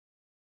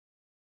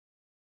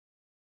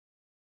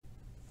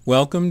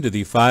Welcome to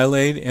the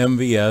File-AID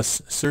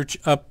MVS Search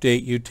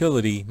Update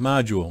Utility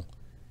module.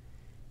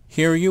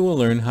 Here you will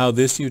learn how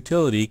this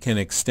utility can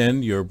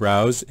extend your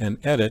browse and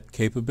edit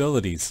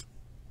capabilities.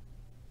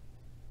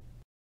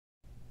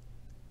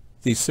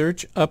 The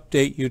Search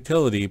Update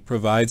utility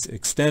provides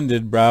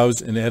extended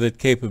browse and edit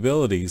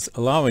capabilities,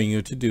 allowing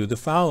you to do the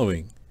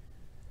following: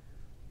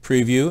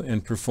 preview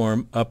and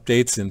perform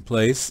updates in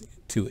place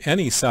to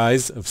any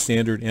size of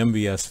standard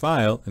MVS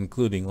file,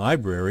 including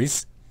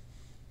libraries,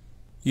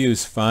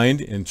 use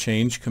find and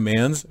change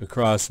commands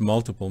across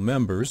multiple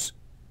members,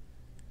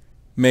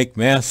 make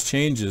mass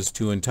changes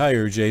to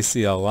entire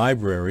JCL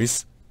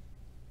libraries,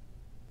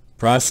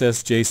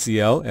 process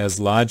JCL as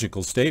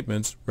logical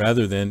statements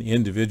rather than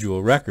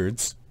individual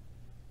records,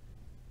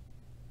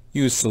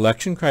 use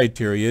selection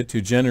criteria to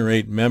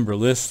generate member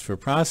lists for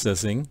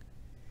processing,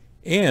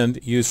 and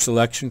use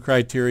selection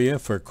criteria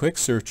for quick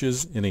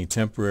searches in a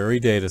temporary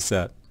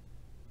dataset.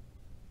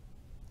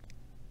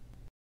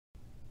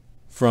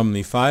 From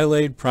the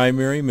File-AID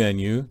primary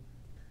menu,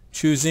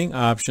 choosing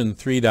option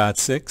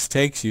 3.6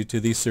 takes you to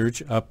the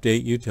Search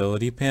Update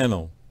Utility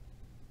panel.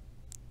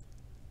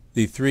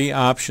 The three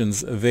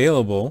options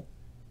available,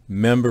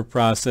 member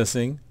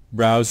processing,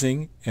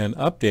 browsing, and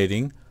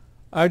updating,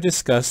 are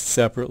discussed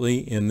separately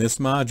in this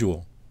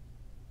module.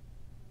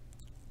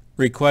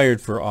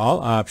 Required for all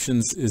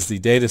options is the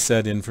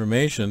dataset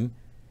information,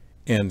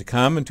 and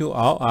common to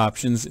all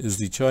options is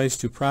the choice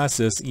to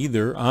process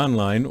either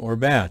online or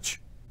batch.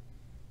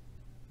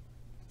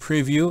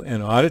 Preview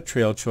and audit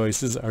trail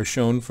choices are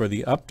shown for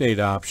the update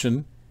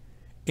option,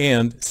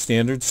 and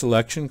standard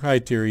selection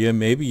criteria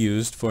may be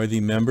used for the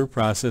member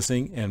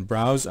processing and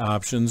browse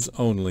options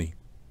only.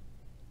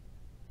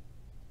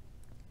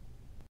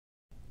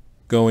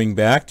 Going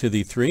back to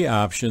the three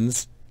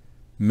options,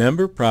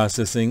 member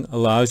processing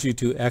allows you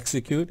to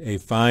execute a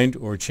find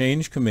or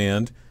change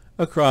command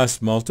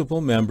across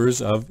multiple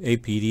members of a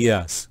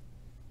PDS.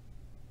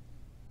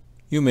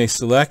 You may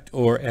select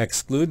or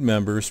exclude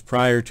members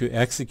prior to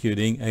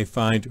executing a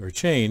find or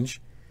change,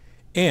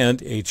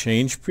 and a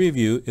change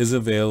preview is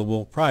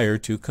available prior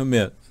to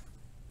commit.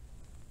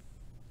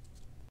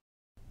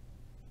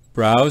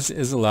 Browse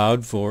is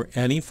allowed for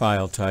any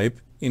file type,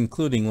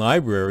 including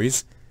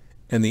libraries,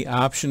 and the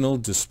optional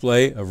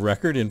display of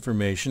record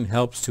information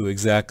helps to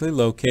exactly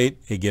locate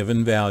a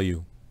given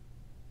value.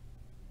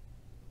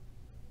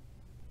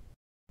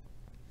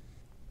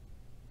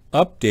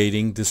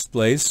 Updating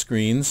displays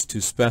screens to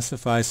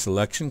specify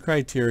selection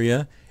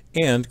criteria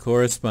and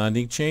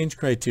corresponding change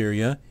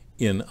criteria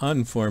in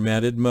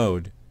unformatted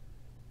mode.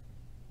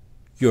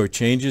 Your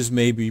changes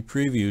may be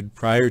previewed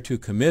prior to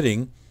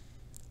committing,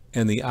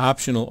 and the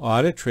optional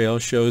audit trail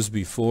shows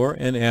before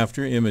and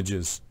after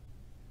images.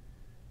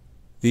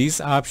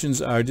 These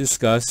options are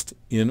discussed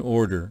in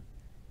order.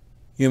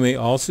 You may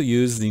also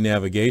use the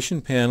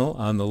navigation panel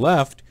on the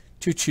left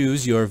to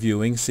choose your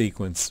viewing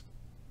sequence.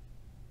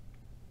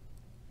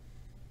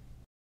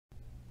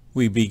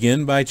 We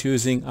begin by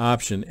choosing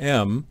option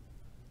M.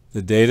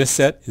 The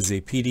dataset is a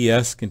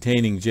PDS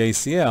containing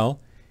JCL,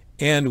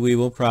 and we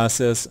will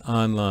process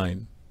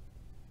online.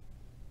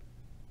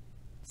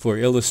 For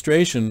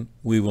illustration,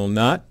 we will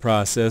not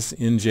process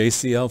in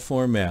JCL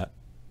format.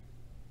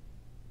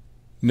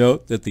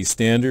 Note that the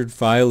standard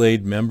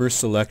File-AID member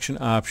selection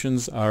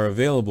options are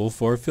available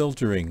for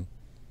filtering.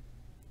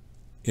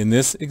 In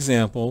this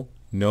example,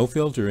 no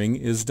filtering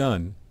is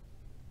done.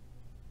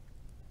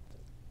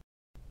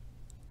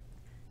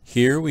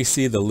 Here we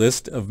see the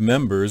list of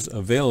members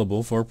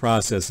available for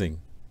processing.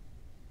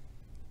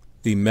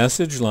 The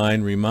message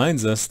line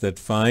reminds us that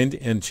find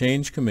and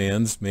change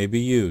commands may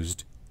be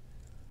used.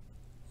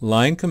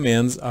 Line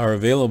commands are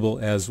available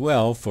as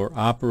well for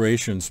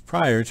operations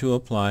prior to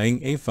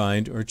applying a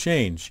find or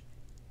change.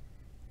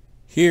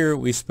 Here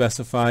we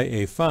specify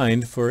a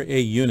find for a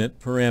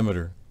unit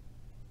parameter.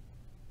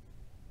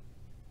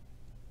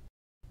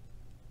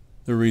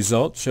 The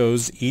result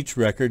shows each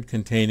record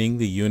containing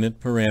the unit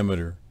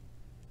parameter.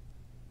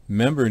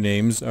 Member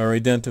names are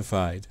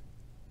identified.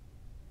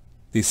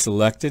 The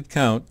selected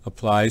count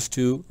applies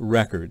to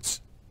records.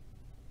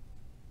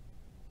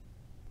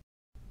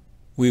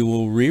 We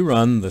will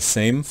rerun the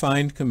same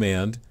find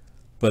command,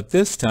 but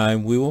this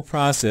time we will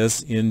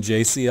process in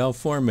JCL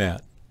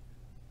format.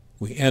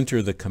 We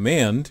enter the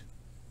command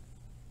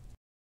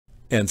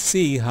and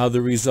see how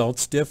the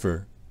results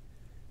differ.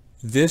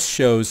 This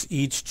shows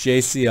each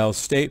JCL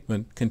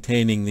statement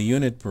containing the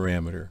unit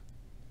parameter.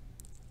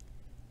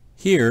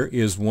 Here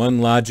is one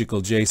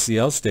logical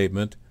JCL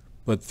statement,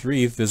 but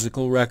three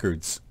physical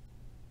records.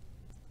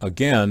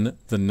 Again,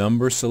 the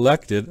number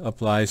selected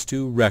applies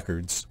to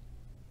records.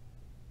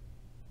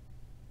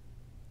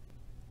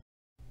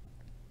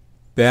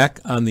 Back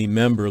on the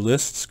member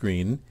list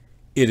screen,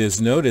 it is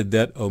noted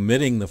that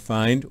omitting the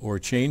find or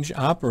change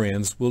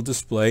operands will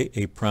display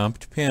a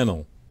prompt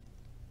panel.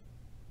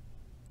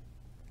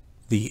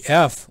 The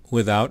F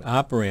without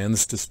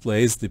operands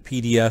displays the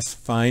PDS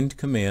find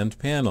command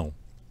panel.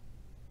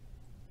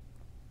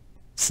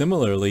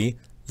 Similarly,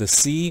 The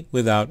C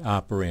without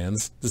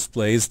operands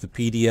displays the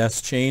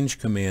PDS change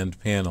command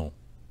panel.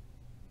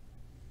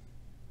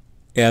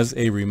 As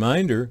a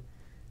reminder,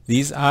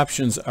 these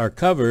options are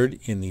covered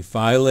in the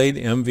File-AID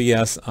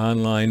MVS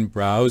Online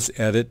Browse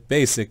Edit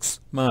Basics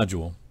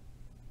module.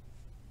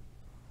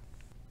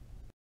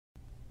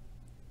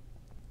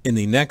 In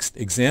the next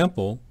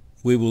example,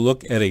 we will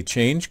look at a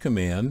change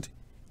command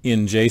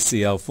in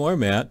JCL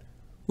format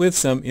with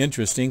some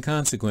interesting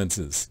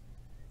consequences.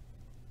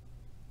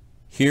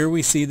 Here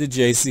we see the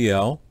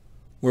JCL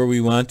where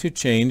we want to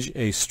change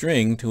a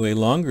string to a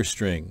longer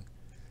string.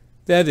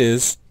 That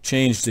is,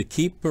 change the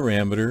keep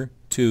parameter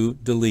to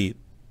delete.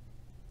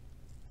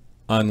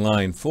 On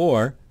line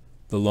 4,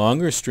 the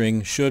longer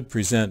string should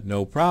present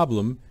no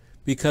problem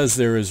because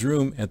there is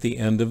room at the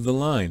end of the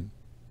line.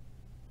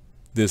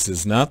 This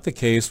is not the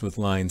case with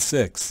line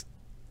 6.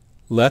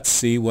 Let's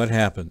see what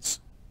happens.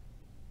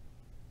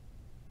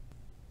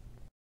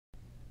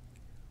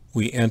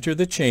 We enter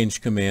the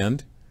change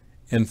command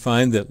and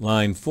find that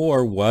line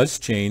 4 was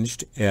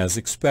changed as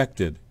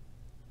expected.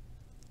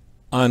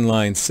 On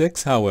line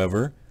 6,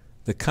 however,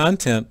 the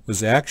content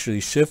was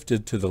actually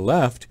shifted to the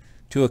left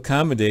to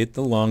accommodate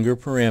the longer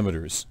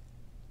parameters.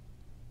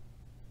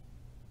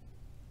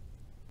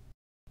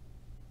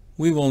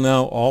 We will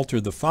now alter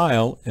the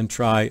file and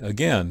try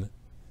again.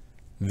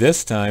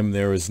 This time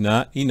there is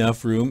not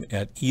enough room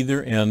at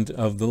either end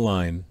of the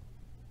line.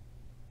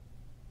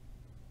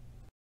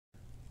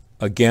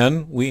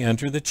 Again, we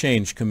enter the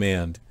change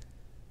command.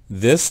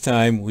 This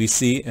time we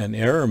see an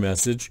error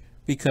message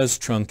because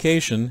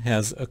truncation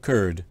has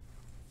occurred.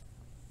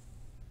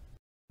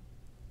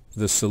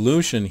 The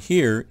solution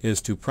here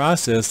is to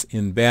process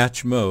in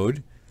batch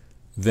mode,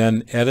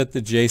 then edit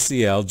the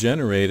JCL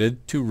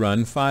generated to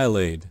run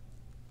File-AID.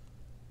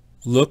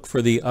 Look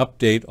for the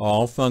Update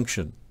All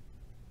function.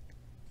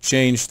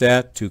 Change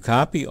that to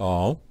Copy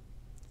All,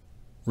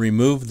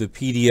 remove the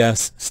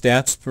PDS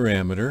stats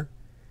parameter,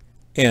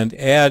 and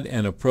add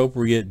an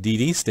appropriate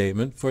DD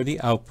statement for the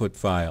output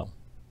file.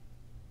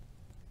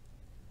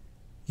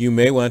 You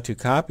may want to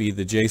copy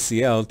the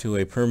JCL to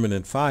a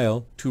permanent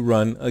file to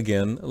run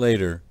again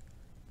later.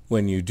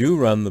 When you do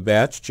run the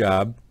batch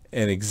job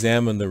and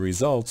examine the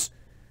results,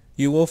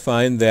 you will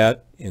find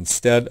that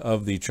instead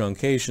of the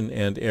truncation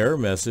and error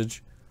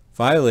message,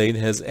 File-AID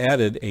has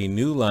added a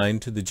new line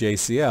to the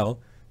JCL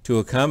to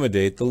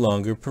accommodate the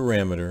longer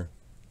parameter.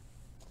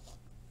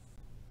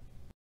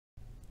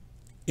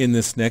 In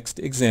this next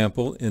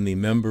example, in the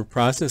member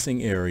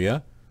processing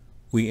area,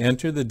 we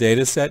enter the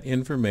dataset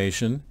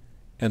information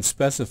and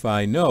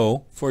specify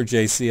No for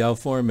JCL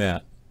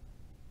format.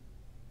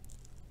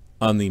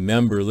 On the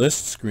member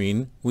list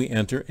screen, we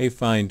enter a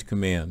find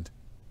command.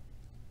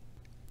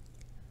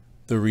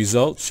 The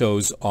result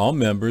shows all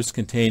members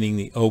containing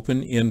the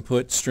open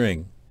input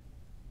string.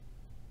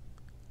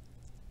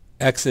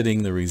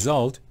 Exiting the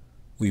result,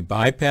 we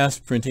bypass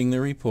printing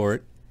the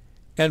report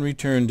and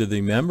return to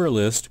the member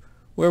list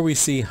where we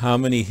see how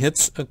many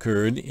hits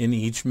occurred in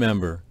each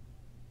member.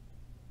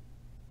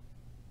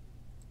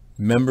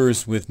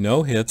 Members with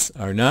no hits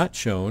are not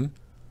shown,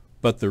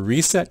 but the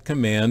reset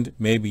command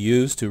may be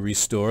used to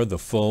restore the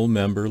full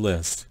member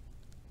list.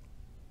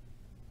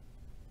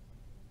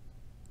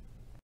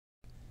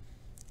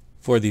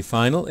 For the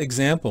final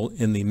example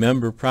in the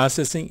member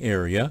processing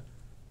area,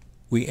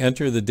 we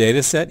enter the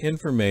dataset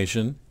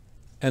information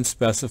and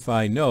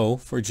specify No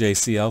for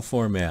JCL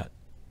format.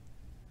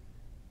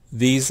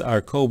 These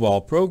are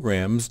COBOL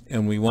programs,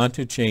 and we want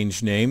to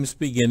change names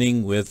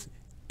beginning with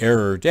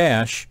error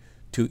dash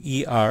to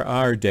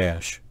ERR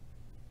dash.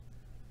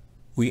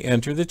 We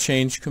enter the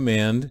change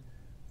command,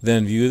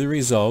 then view the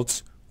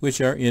results,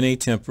 which are in a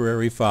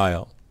temporary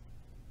file.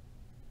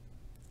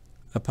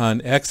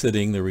 Upon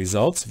exiting the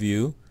results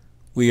view,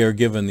 we are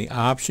given the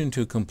option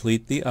to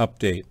complete the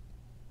update.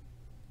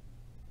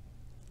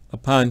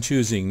 Upon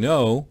choosing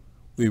No,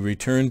 we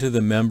return to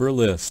the member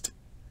list.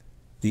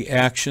 The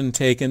action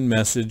taken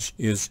message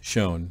is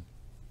shown.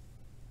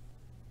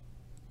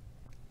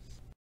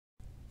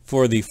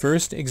 For the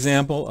first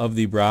example of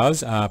the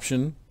Browse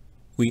option,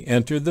 we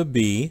enter the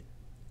B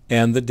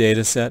and the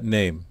dataset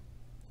name.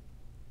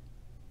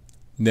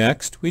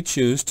 Next, we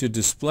choose to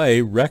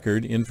display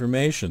record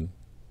information.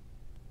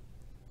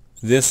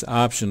 This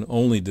option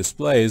only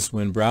displays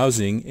when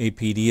browsing a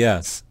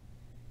PDS.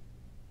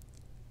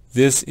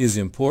 This is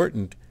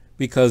important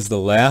because the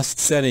last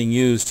setting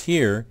used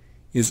here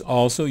is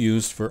also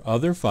used for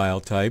other file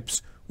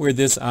types where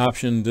this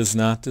option does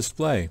not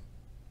display.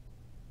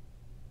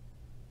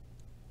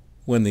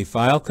 When the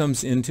file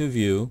comes into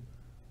view,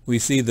 we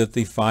see that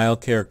the file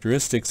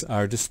characteristics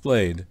are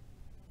displayed.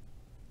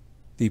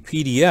 The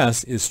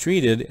PDS is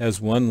treated as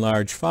one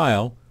large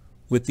file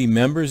with the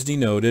members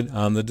denoted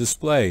on the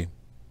display.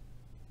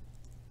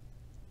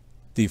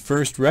 The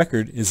first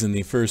record is in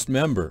the first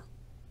member.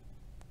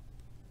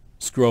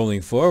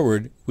 Scrolling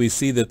forward, we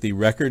see that the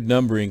record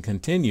numbering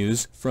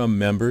continues from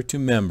member to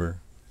member.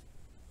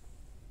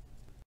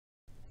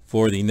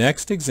 For the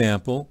next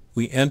example,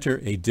 we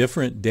enter a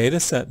different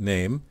dataset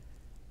name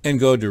and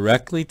go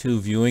directly to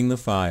viewing the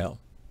file.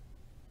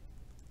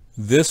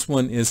 This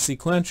one is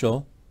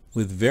sequential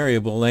with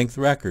variable length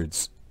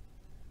records.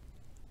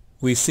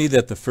 We see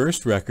that the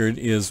first record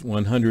is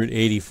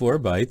 184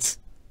 bytes,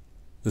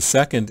 the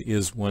second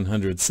is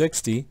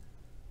 160,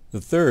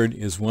 the third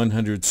is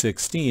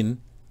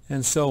 116,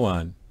 and so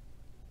on.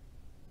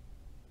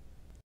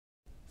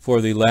 For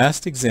the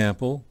last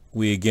example,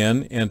 we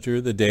again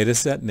enter the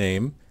dataset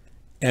name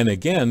and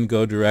again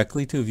go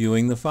directly to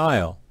viewing the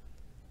file.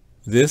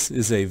 This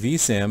is a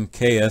VSAM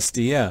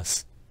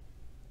KSDS.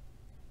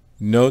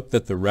 Note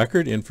that the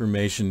record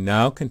information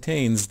now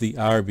contains the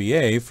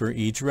RBA for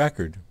each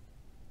record.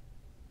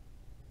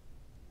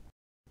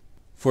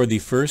 For the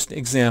first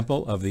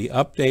example of the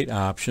Update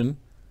option,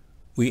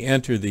 we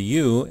enter the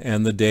U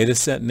and the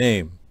dataset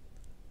name.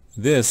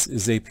 This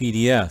is a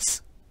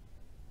PDS.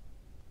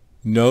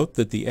 Note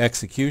that the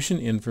execution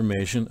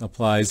information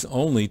applies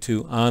only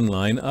to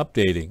online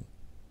updating.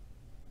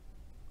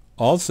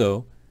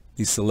 Also,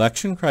 the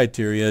selection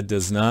criteria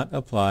does not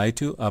apply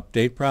to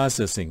update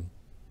processing.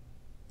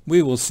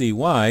 We will see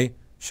why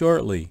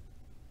shortly.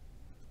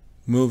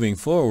 Moving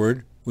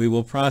forward, we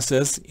will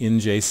process in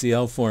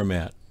JCL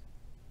format.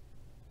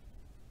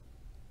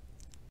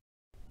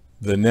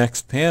 The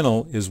next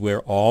panel is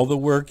where all the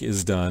work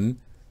is done,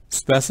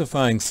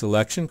 specifying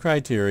selection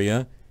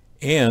criteria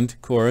and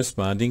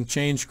corresponding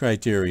change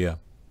criteria.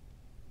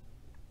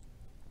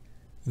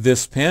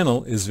 This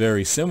panel is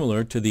very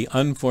similar to the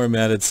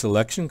unformatted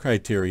selection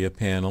criteria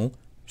panel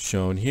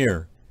shown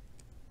here.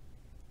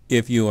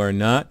 If you are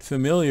not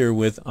familiar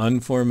with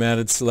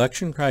unformatted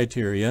selection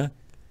criteria,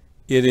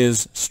 it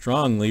is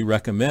strongly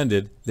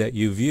recommended that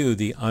you view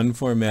the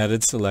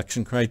unformatted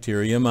selection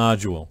criteria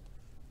module.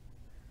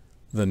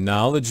 The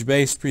knowledge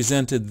base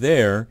presented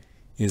there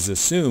is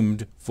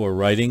assumed for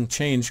writing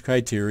change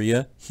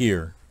criteria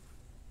here.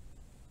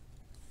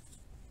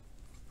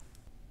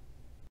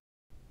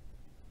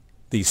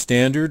 The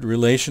standard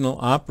relational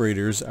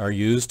operators are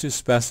used to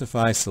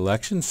specify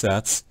selection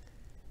sets,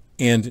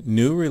 and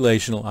new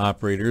relational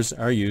operators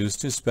are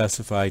used to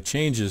specify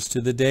changes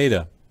to the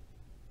data.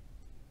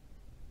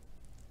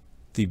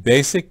 The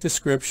basic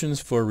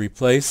descriptions for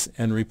replace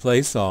and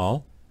replace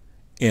all,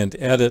 and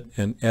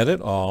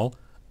edit all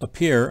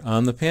appear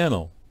on the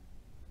panel.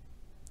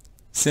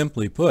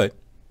 Simply put,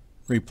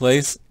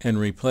 replace and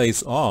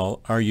replace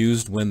all are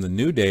used when the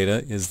new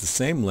data is the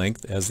same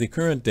length as the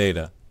current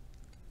data.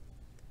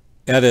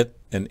 Edit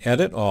and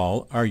edit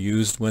all are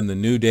used when the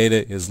new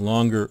data is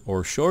longer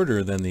or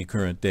shorter than the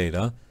current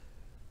data,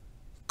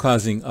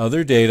 causing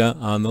other data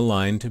on the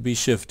line to be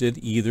shifted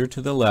either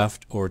to the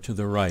left or to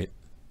the right.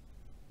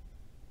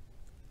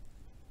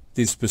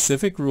 The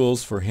specific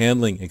rules for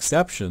handling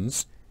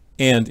exceptions,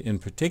 and in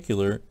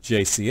particular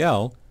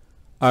JCL,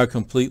 are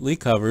completely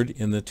covered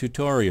in the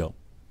tutorial.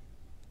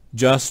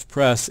 Just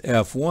press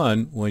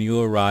F1 when you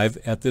arrive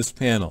at this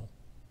panel.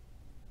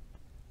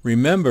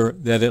 Remember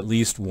that at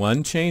least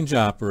one change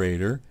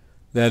operator,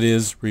 that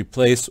is,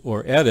 replace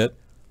or edit,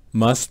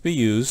 must be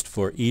used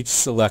for each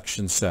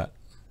selection set.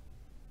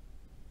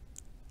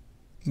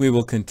 We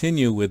will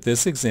continue with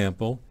this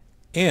example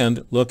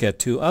and look at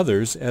two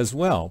others as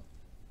well.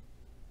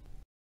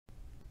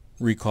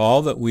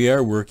 Recall that we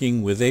are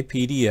working with a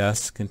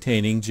PDS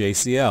containing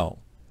JCL.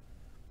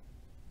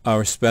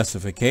 Our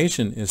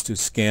specification is to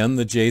scan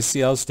the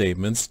JCL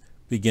statements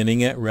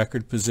beginning at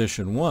record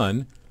position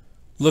 1,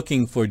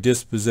 looking for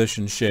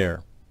disposition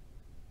share.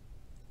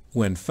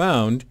 When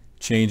found,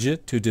 change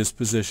it to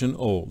disposition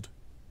old.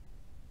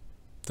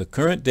 The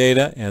current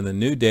data and the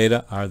new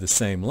data are the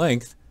same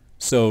length,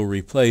 so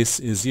replace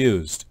is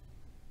used.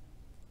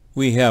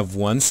 We have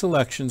one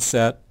selection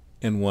set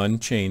and one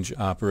change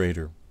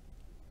operator.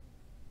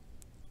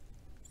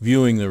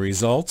 Viewing the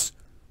results,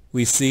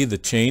 we see the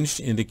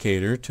changed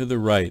indicator to the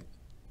right.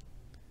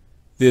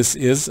 This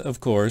is, of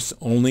course,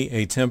 only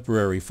a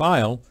temporary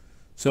file,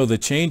 so the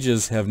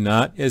changes have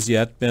not as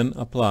yet been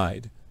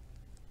applied.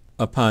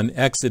 Upon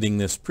exiting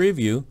this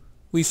preview,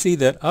 we see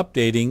that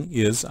updating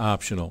is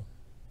optional.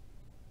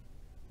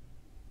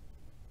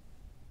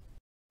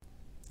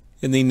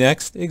 In the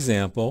next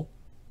example,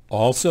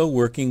 also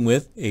working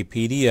with a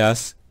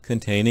PDS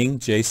containing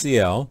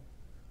JCL,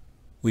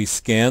 we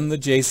scan the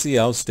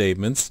JCL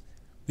statements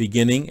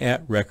beginning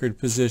at record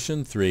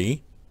position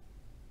 3,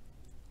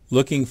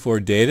 looking for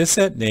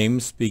dataset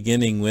names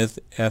beginning with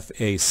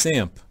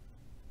FASAMP.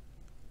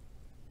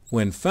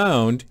 When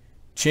found,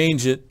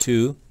 change it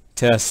to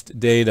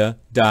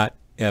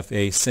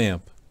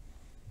testdata.fasamp.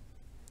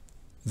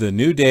 The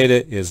new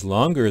data is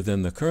longer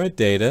than the current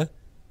data,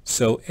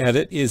 so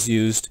edit is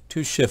used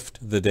to shift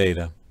the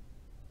data.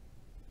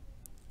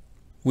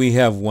 We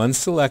have one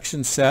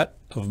selection set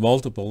of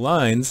multiple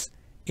lines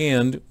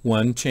and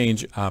one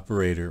change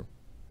operator.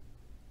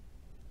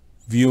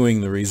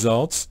 Viewing the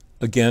results,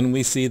 again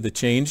we see the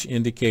change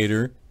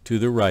indicator to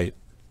the right.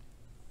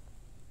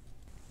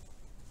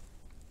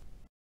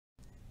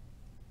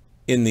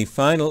 In the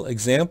final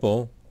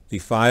example, the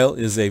file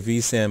is a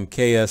VSAM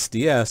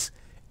KSDS,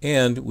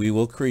 and we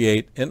will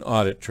create an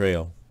audit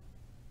trail.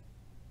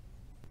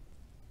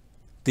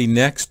 The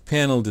next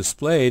panel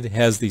displayed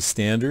has the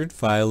standard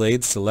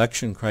File-AID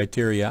selection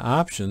criteria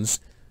options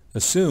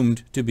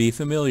assumed to be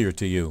familiar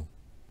to you.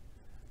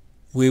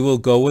 We will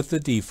go with the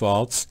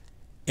defaults,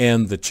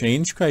 and the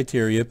Change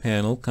Criteria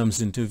panel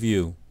comes into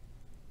view.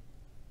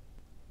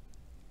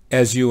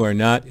 As you are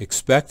not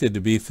expected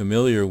to be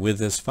familiar with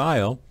this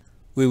file,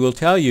 we will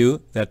tell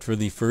you that for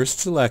the first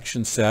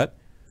selection set,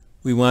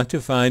 we want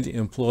to find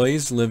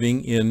employees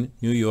living in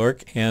New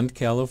York and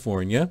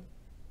California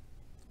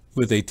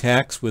with a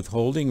tax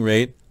withholding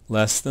rate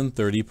less than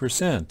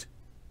 30%.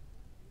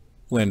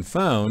 When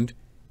found,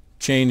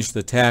 change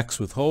the tax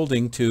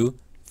withholding to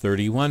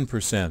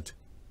 31%.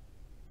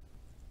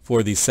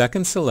 For the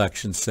second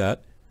selection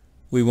set,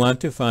 we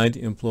want to find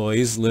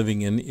employees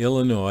living in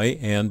Illinois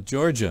and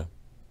Georgia.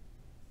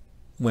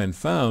 When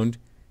found,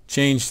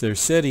 change their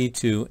city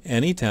to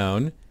any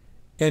town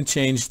and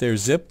change their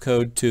zip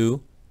code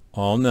to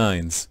all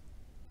nines.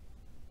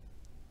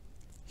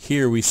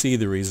 Here we see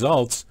the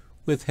results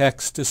with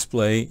hex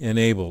display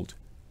enabled.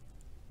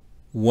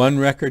 One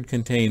record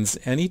contains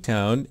any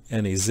town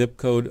and a zip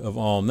code of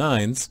all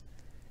nines,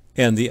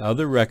 and the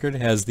other record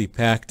has the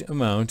packed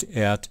amount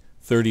at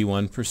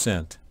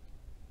 31%.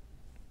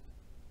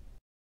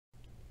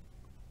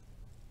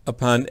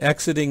 Upon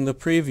exiting the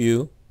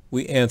preview,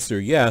 we answer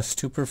yes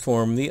to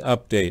perform the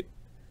update.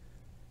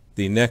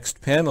 The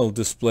next panel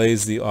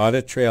displays the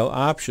audit trail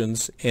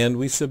options, and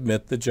we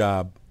submit the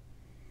job.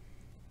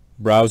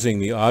 Browsing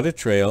the audit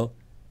trail,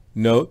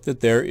 note that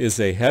there is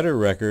a header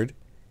record,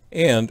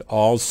 and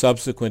all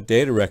subsequent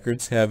data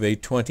records have a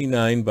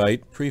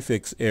 29-byte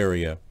prefix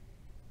area.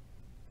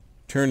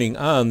 Turning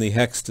on the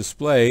hex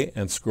display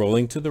and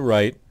scrolling to the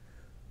right,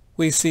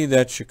 we see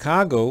that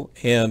Chicago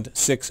and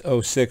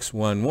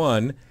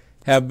 60611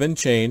 have been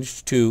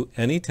changed to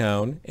any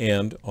town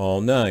and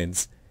all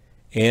nines,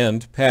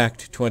 and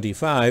packed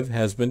 25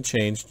 has been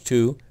changed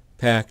to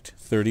packed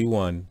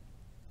 31.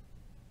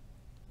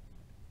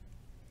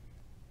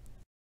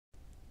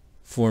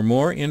 For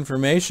more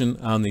information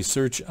on the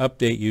Search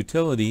Update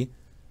utility,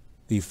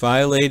 the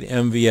File-AID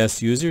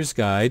MVS User's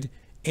Guide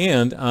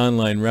and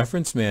online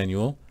reference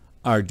manual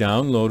are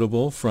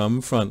downloadable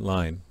from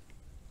Frontline.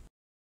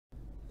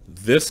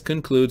 This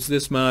concludes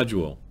this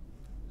module.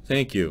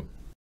 Thank you.